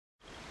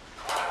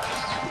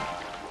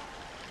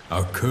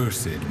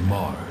Accursed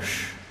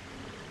marsh.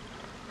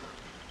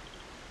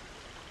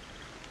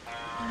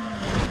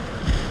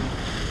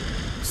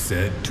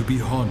 Said to be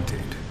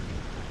haunted,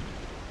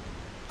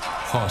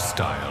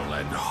 hostile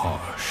and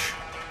harsh.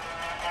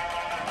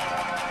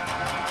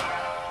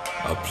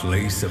 A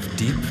place of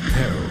deep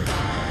peril,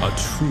 a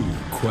true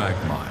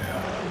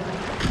quagmire.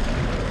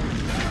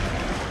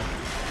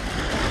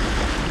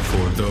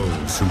 For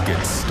those who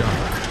get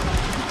stuck,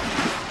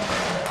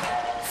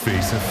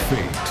 face a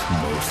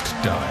fate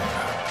most dire.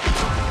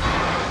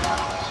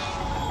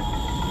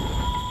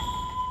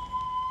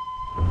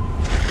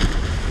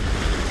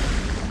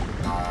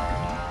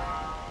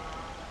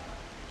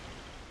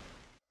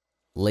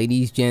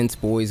 Ladies, gents,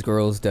 boys,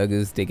 girls,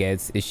 duggers,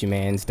 digheads, it's your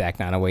man,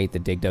 Stack908, the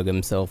Dig Dug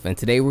himself, and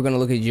today we're going to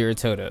look at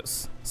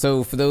Jyuratodus.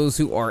 So, for those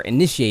who are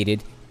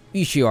initiated,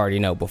 you should already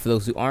know, but for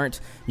those who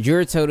aren't,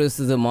 Jyuratodus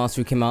is a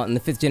monster who came out in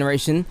the 5th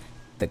generation,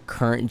 the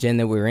current gen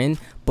that we're in,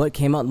 but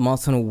came out in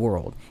Monster Hunter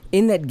World.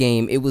 In that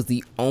game, it was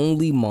the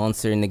only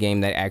monster in the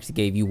game that actually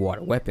gave you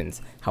water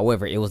weapons.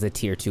 However, it was a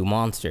tier 2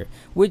 monster,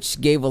 which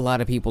gave a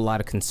lot of people a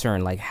lot of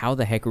concern, like how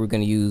the heck are we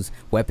going to use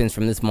weapons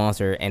from this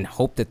monster and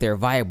hope that they're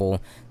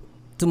viable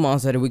to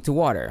monsters that are weak to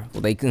water? Well,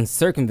 they can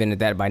circumvent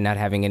that by not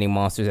having any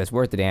monsters that's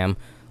worth a damn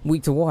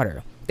weak to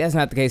water. That's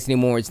not the case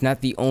anymore. It's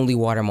not the only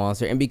water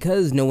monster, and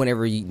because no one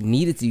ever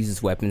needed to use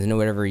its weapons, no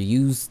one ever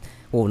used,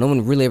 well, no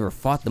one really ever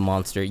fought the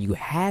monster, you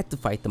had to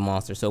fight the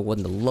monster, so it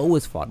wasn't the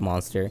lowest fought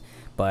monster,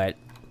 but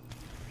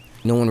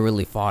no one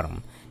really fought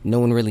him. No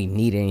one really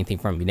needed anything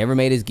from him. You never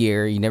made his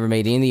gear, you never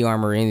made any of the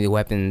armor, any of the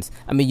weapons.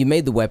 I mean, you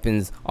made the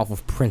weapons off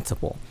of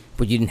principle,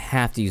 but you didn't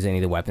have to use any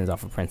of the weapons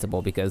off of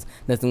principle because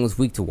nothing was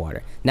weak to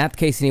water. Not the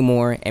case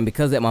anymore, and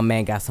because of that, my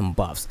man got some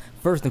buffs.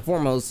 First and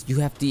foremost,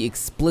 you have to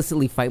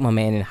explicitly fight my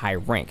man in high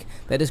rank.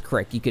 That is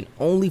correct. You can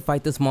only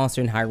fight this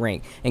monster in high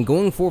rank, and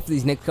going forward for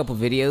these next couple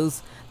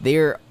videos,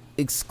 they're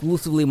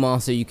exclusively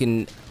monster you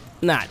can...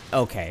 Not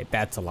okay,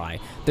 that's a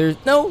lie. There's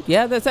no,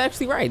 yeah, that's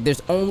actually right.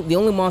 The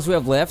only monster we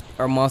have left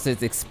are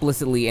monsters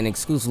explicitly and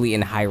exclusively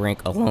in high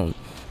rank alone.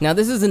 Now,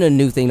 this isn't a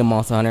new thing to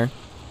Monster Hunter.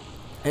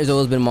 There's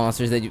always been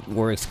monsters that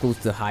were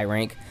exclusive to high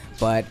rank,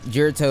 but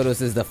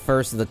Jyuratodus is the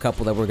first of the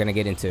couple that we're gonna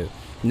get into.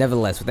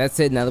 Nevertheless, with that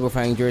said, now that we're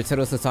fighting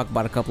Jyuratodus, let's talk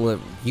about a couple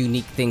of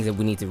unique things that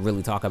we need to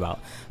really talk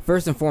about.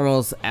 First and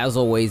foremost, as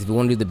always, if you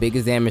want to do the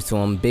biggest damage to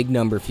him, big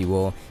number if you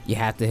will, you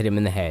have to hit him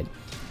in the head.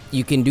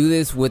 You can do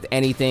this with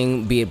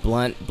anything, be it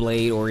blunt,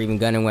 blade, or even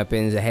gun and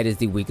weapons. The head is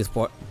the weakest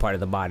part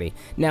of the body.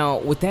 Now,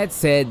 with that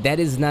said, that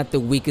is not the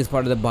weakest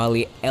part of the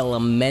body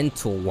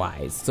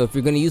elemental-wise. So if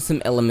you're going to use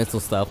some elemental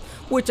stuff,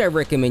 which I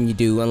recommend you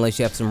do unless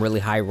you have some really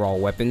high raw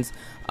weapons,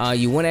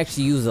 you want to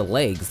actually use the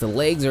legs. The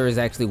legs are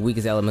actually the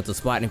weakest elemental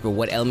spot, and for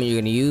what element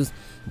you're going to use,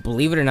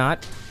 believe it or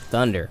not,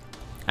 thunder.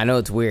 I know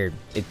it's weird.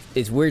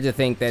 It's weird to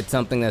think that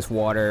something that's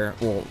water,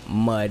 well,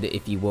 mud,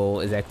 if you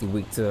will, is actually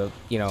weak to,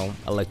 you know,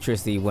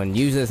 electricity, when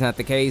usually that's not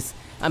the case.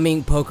 I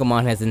mean,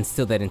 Pokemon has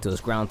instilled that into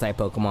us. Ground-type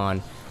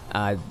Pokemon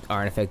aren't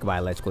affected by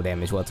electrical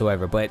damage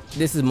whatsoever, but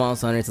this is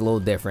Monster Hunter, it's a little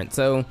different.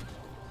 So,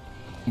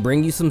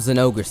 bring you some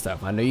Zenogre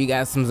stuff. I know you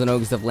got some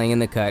Zenogre stuff laying in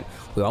the cut.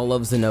 We all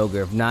love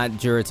Zenogre. If not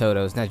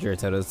Jyuratodus,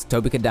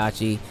 Tobi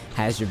Kadachi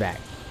has your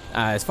back.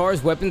 As far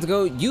as weapons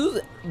go,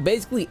 use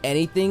basically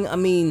anything. I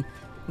mean,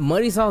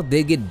 Muddy Salt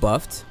did get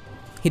buffed.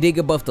 He did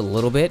get buffed a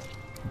little bit,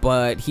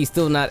 but he's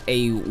still not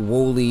a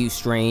woolly,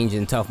 strange,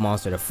 and tough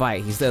monster to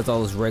fight. He still has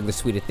all those regular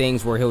suite of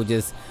things where he'll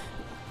just,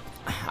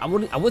 I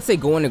would say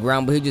go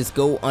underground, but he'll just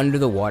go under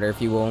the water,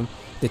 if you will,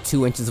 the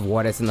 2 inches of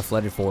water that's in the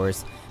flooded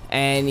forest,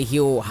 and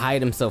he'll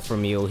hide himself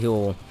from you.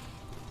 He'll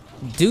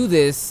do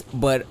this,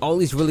 but all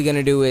he's really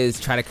gonna do is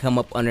try to come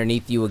up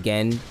underneath you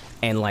again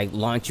and like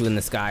launch you in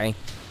the sky.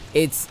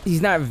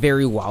 He's not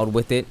very wild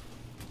with it.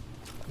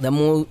 The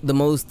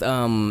most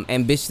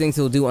ambitious things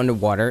he'll do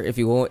underwater, if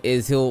you will,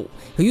 is he'll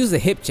use a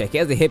hip check. He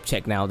has a hip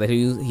check now that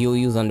he'll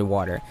use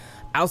underwater.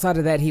 Outside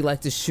of that, he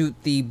likes to shoot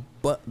the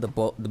buds of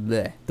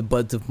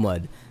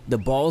mud, the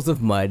balls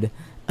of mud,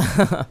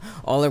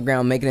 all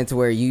around, making it to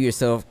where you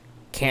yourself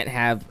can't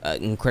have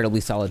an incredibly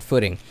solid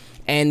footing.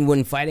 And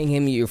when fighting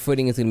him, your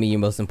footing is going to be your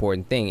most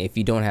important thing. If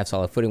you don't have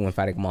solid footing when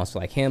fighting a monster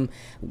like him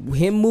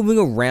moving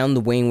around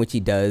the way in which he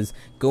does,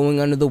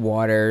 going under the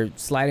water,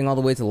 sliding all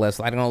the way to the left,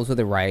 sliding all the way to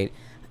the right,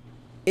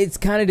 it's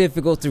kind of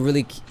difficult to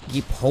really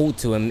keep hold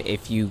to him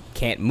if you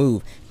can't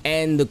move.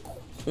 And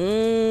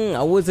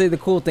I would say the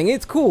cool thing,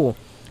 it's cool,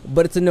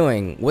 but it's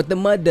annoying. What the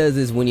mud does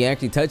is when you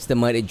actually touch the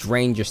mud, it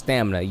drains your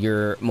stamina,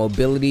 your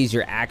mobilities,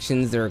 your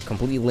actions, they're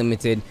completely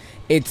limited.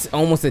 It's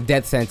almost a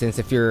death sentence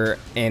if you're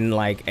in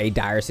like a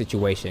dire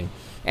situation.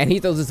 And he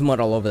throws this mud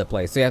all over the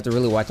place, so you have to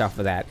really watch out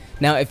for that.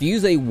 Now, if you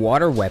use a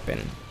water weapon,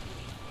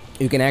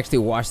 you can actually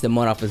wash the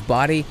mud off his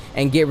body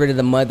and get rid of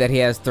the mud that he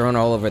has thrown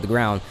all over the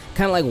ground,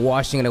 kind of like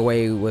washing it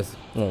away with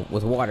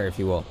water, if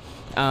you will.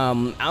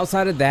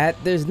 Outside of that,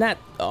 there's not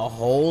a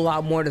whole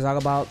lot more to talk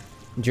about.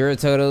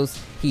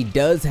 Jyuratodus, he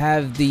does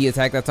have the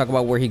attack that I talk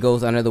about where he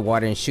goes under the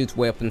water and shoots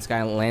way up in the sky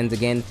and lands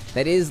again.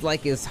 That is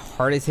like his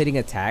hardest hitting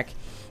attack.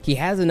 He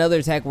has another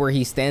attack where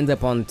he stands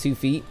up on 2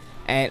 feet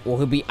and well,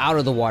 he'll be out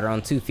of the water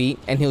on 2 feet,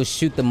 and he'll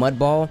shoot the mud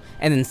ball,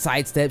 and then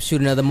sidestep,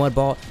 shoot another mud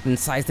ball, and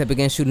sidestep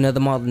again, shoot another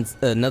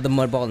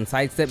mud ball, and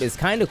sidestep. It's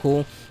kind of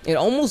cool. It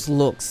almost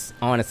looks,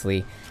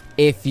 honestly,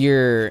 if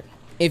you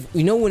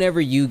know, whenever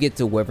you get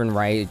to Wyvern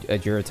Ride a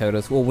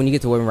Jyuratodus, well, when you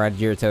get to Wyvern Ride a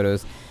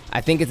Jyuratodus,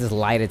 I think it's his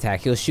light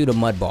attack. He'll shoot a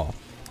mud ball,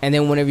 and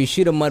then whenever you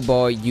shoot a mud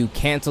ball, you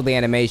cancel the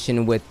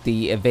animation with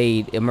the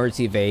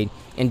emergency evade,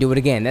 and do it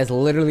again. That's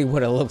literally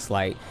what it looks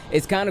like.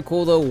 It's kind of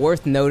cool though.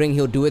 Worth noting,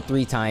 he'll do it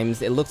 3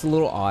 times. It looks a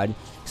little odd,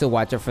 so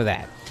watch out for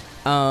that.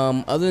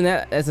 Other than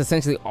that, that's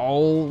essentially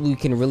all we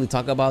can really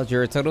talk about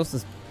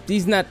Jyuratodus.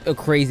 He's not a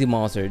crazy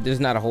monster. There's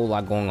not a whole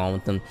lot going on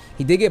with him.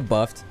 He did get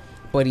buffed,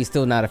 but he's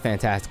still not a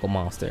fantastical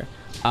monster.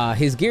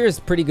 His gear is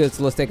pretty good,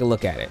 so let's take a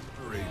look at it.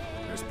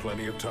 There's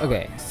plenty of time.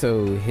 Okay,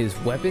 so his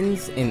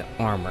weapons and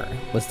armor.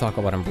 Let's talk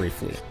about him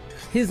briefly.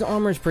 His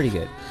armor is pretty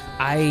good.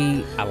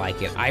 I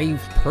like it. I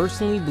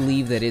personally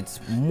believe that it's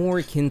more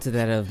akin to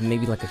that of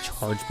maybe like a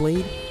charge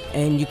blade,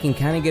 and you can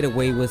kind of get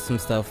away with some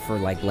stuff for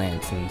like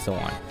lance and so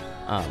on.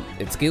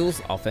 Its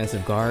skills: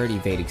 offensive guard,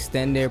 evade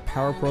extender,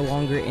 power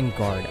prolonger, and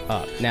guard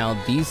up. Now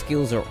these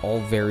skills are all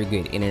very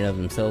good in and of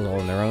themselves, all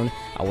on their own.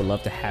 I would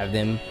love to have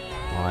them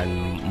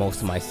on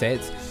most of my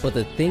sets, but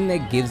the thing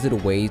that gives it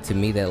away to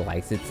me, that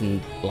likens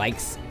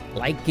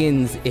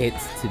it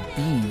to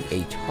be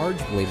a charge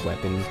blade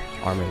weapon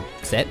armor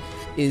set,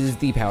 is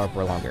the power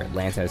prolonger.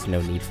 Lance has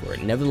no need for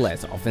it.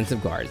 Nevertheless,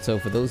 offensive guard. So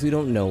for those who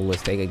don't know,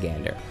 let's take a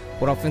gander.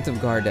 What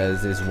offensive guard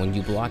does is when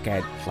you block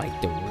at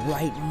like the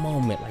right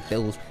moment, like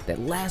that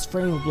last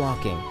frame of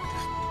blocking,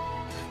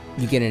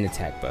 you get an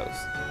attack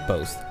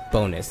boost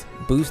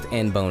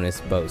and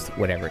bonus boast,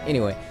 whatever.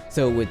 Anyway,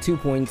 so with 2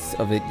 points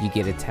of it, you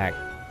get attack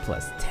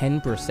plus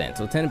 10%.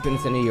 So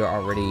 10% of your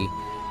already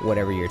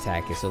whatever your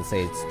attack is. So let's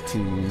say it's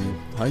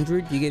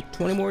 200, you get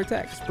 20 more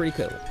attacks. Pretty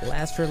cool.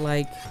 Lasts for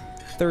like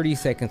 30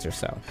 seconds or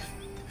so.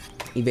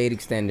 Evade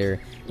extender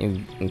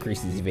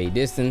increases evade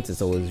distance.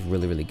 It's always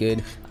really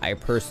good. I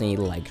personally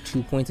like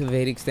 2 points of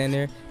evade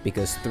extender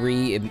because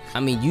 3, I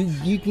mean,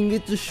 you can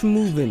get the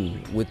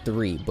schmoovin with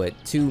 3, but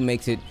 2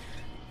 makes it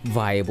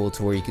viable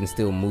to where you can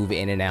still move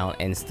in and out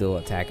and still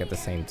attack at the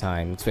same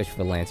time, especially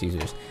for lance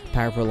users.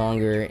 Power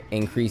prolonger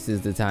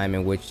increases the time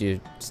in which your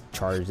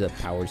charged up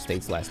powered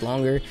states last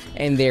longer,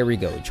 and there we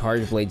go.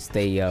 Charge blades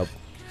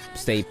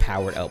stay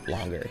powered up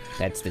longer.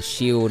 That's the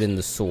shield and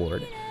the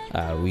sword.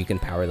 You can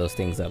power those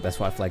things up. That's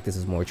why I feel like this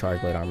is more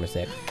charge blade armor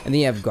set. And then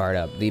you have guard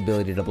up, the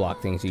ability to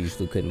block things you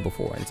usually couldn't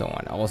before, and so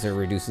on. Also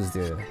reduces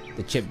the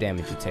chip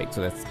damage you take,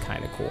 so that's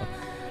kind of cool.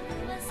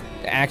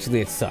 Actually,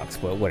 it sucks,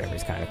 but whatever,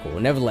 it's kind of cool.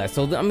 Nevertheless,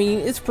 so I mean,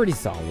 it's pretty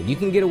solid. You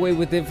can get away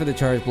with it for the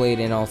charge blade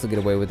and also get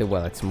away with it,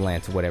 well, like some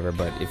lance or whatever.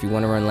 But if you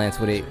want to run lance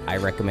with it, I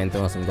recommend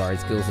throwing some guard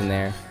skills in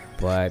there.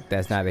 But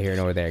that's neither here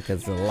nor there, because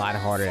it's a lot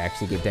harder to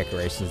actually get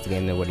decorations to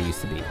game than what it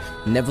used to be.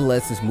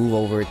 Nevertheless, let's move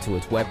over to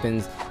its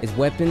weapons. Its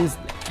weapons,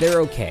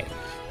 they're okay.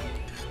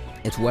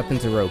 Its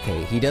weapons are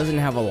okay. He doesn't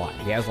have a lot.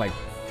 He has like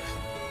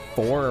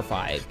 4 or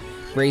 5.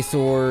 Gray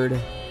sword,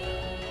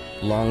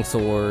 long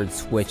sword,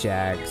 switch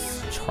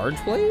axe,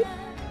 charge blade,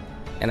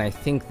 and I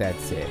think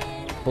that's it.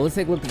 But let's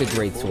take a look at the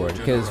great sword,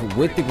 because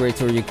with the great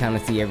sword you kind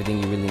of see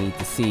everything you really need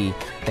to see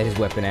that his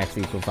weapon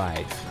actually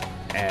provides,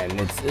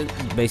 and it's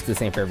basically the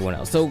same for everyone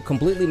else. So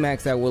completely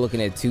maxed out, we're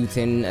looking at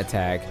 210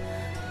 attack,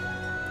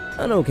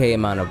 an okay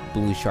amount of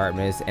blue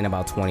sharpness, and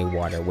about 20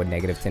 water with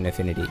 -10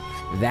 affinity.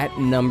 That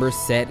number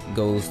set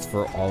goes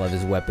for all of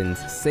his weapons,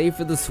 save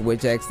for the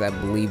switch axe that I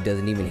believe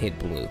doesn't even hit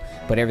blue,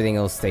 but everything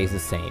else stays the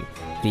same.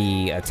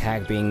 The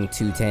attack being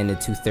 210 to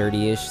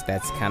 230-ish,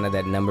 that's kind of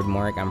that numbered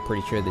mark. I'm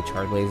pretty sure the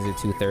charge blade is at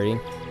 230,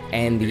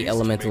 and the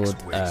elemental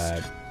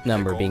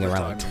number being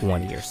around like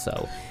 20 or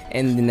so,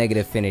 and the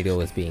negative affinity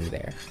always being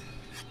there.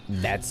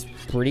 That's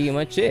pretty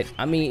much it.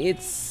 I mean,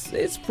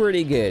 it's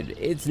pretty good.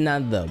 It's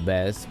not the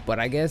best, but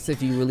I guess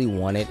if you really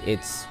want it,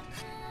 it's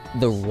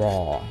the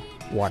raw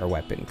water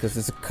weapon, because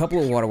there's a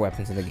couple of water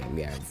weapons in the game.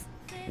 You have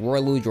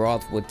Royal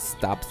Ludroth, which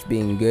stops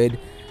being good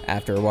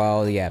after a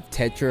while. You have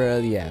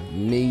Tetra, you have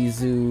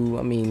Mizu.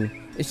 I mean,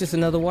 it's just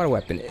another water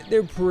weapon.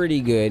 They're pretty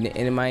good,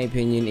 and in my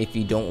opinion, if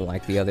you don't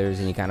like the others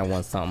and you kind of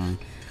want something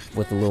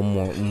with a little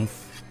more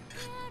oomph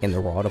in the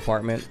raw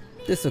department,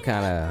 this will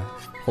kind of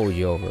hold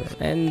you over,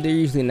 and they're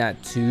usually not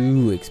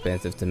too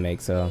expensive to make,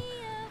 so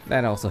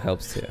that also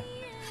helps too.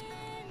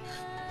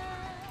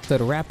 So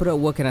to wrap it up,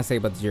 what can I say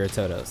about the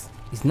Jyuratodus?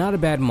 He's not a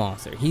bad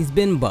monster. He's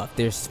been buffed.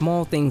 There's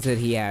small things that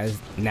he has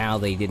now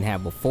that he didn't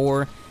have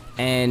before,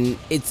 and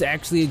it's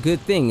actually a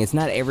good thing. It's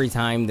not every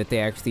time that they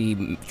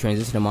actually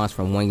transition a monster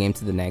from one game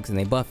to the next and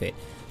they buff it.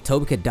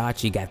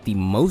 Tobikadachi got the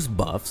most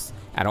buffs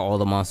out of all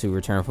the monsters who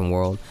returned from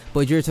World,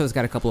 but Jyuratodus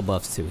got a couple of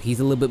buffs too. He's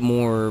a little bit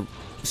more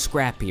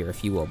scrappier,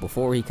 if you will.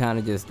 Before, he kind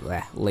of just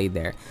laid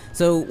there.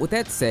 So with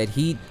that said,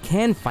 he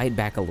can fight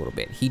back a little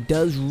bit. He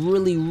does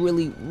really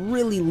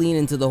lean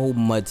into the whole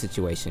mud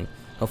situation.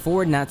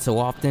 Before, not so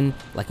often.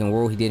 Like in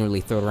World, he didn't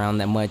really throw it around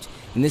that much.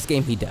 In this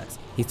game, he does.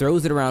 He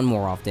throws it around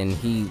more often.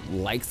 He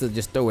likes to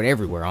just throw it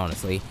everywhere,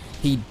 honestly.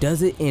 He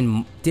does it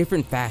in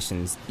different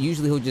fashions.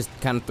 Usually he'll just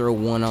kind of throw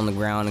one on the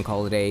ground and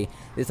call it a day.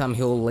 This time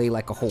he'll lay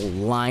like a whole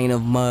line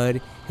of mud.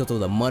 He'll throw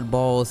the mud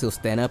balls. He'll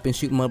stand up and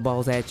shoot mud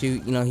balls at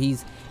you. You know,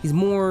 he's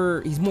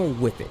more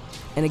with it.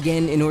 And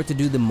again, in order to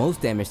do the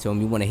most damage to him,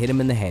 you want to hit him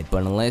in the head.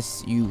 But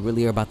unless you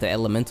really are about the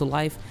elemental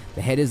life,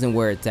 the head isn't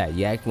where it's at.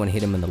 You actually want to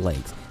hit him in the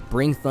legs.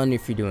 Bring thunder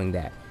if you're doing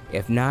that.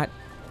 If not,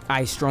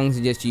 I strongly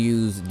suggest you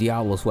use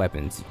Diablos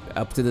weapons.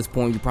 Up to this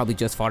point, you probably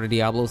just fought a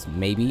Diablos,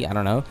 maybe, I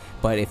don't know.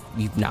 But if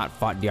you've not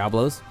fought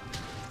Diablos,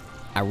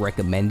 I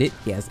recommend it.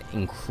 He has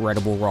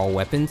incredible raw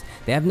weapons.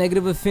 They have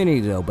negative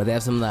affinity though, but they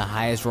have some of the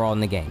highest raw in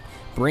the game.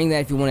 Bring that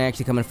if you want to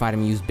actually come and fight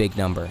him, use big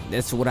number.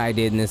 That's what I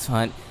did in this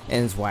hunt,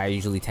 and it's why I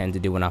usually tend to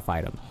do when I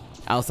fight him.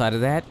 Outside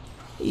of that,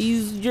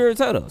 he's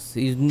Jyuratodus.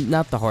 He's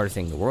not the hardest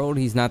thing in the world.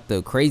 He's not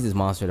the craziest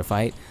monster to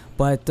fight,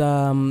 but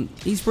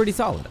he's pretty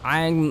solid.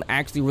 I'm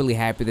actually really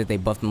happy that they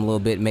buffed him a little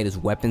bit, made his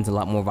weapons a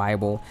lot more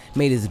viable,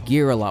 made his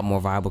gear a lot more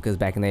viable, because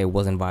back in the day it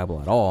wasn't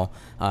viable at all.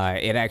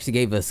 It actually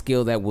gave a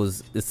skill that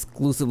was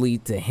exclusively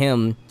to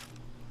him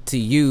to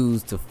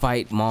use to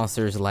fight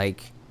monsters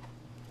like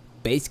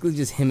basically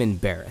just him and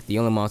Barrett. The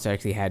only monster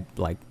actually had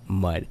like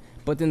mud,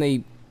 but then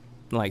they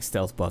like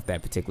stealth buffed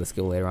that particular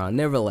skill later on.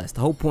 Nevertheless,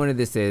 the whole point of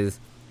this is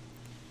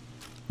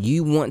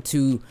you want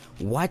to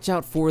watch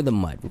out for the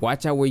mud.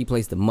 Watch out where you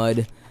place the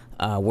mud,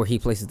 where he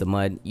places the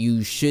mud.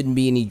 You shouldn't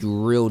be any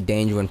real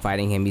danger when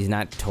fighting him. He's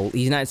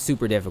not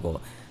super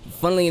difficult.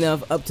 Funnily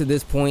enough, up to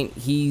this point,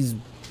 he's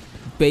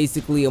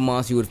basically a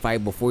monster you would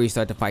fight before you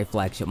start to fight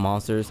flagship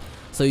monsters.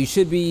 So you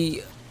should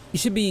be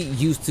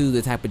used to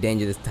the type of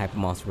danger this type of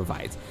monster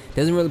provides.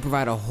 Doesn't really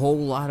provide a whole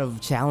lot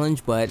of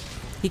challenge, but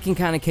he can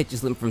kind of catch you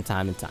slip from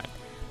time to time.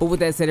 But with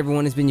that said,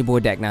 everyone, it's been your boy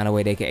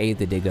Dak908, aka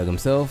the Dig Dug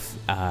himself.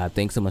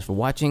 Thanks so much for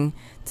watching.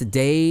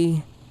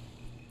 Today,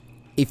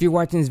 if you're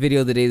watching this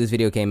video the day this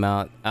video came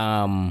out,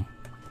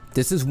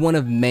 this is one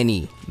of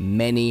many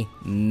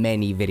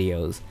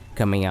videos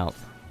coming out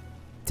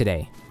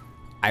today.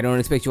 I don't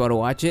expect you all to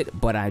watch it,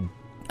 but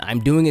I'm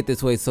doing it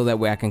this way so that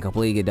way I can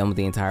completely get done with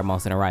the entire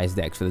Monster Rise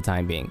decks for the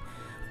time being.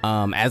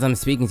 As I'm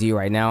speaking to you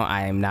right now,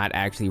 I am not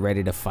actually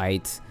ready to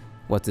fight,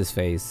 what's his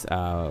face,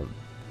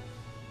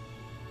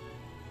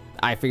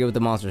 I forget what the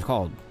monster is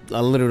called.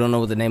 I literally don't know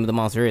what the name of the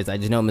monster is. I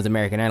just know him as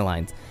American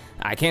Airlines.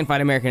 I can't fight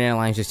American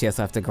Airlines just yet,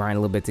 so I have to grind a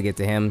little bit to get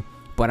to him.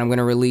 But I'm going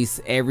to release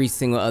every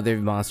single other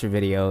monster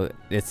video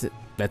that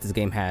this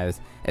game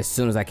has as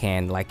soon as I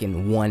can, like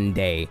in one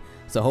day.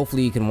 So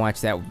hopefully you can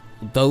watch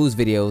those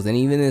videos and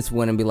even this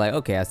one and be like,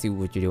 okay, I see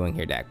what you're doing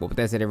here, Dak. But with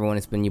that said, everyone,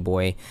 it's been your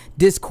boy.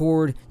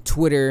 Discord,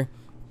 Twitter,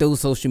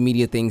 those social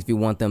media things, if you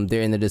want them,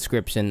 they're in the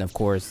description, of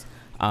course.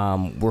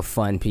 We're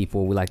fun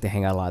people. We like to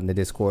hang out a lot in the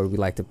Discord. We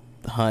like to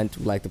hunt,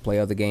 we like to play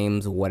other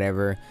games,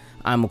 whatever.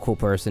 I'm a cool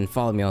person.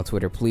 Follow me on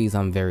Twitter, please.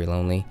 I'm very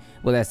lonely.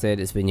 With that said,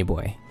 it's been your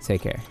boy.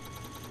 Take care.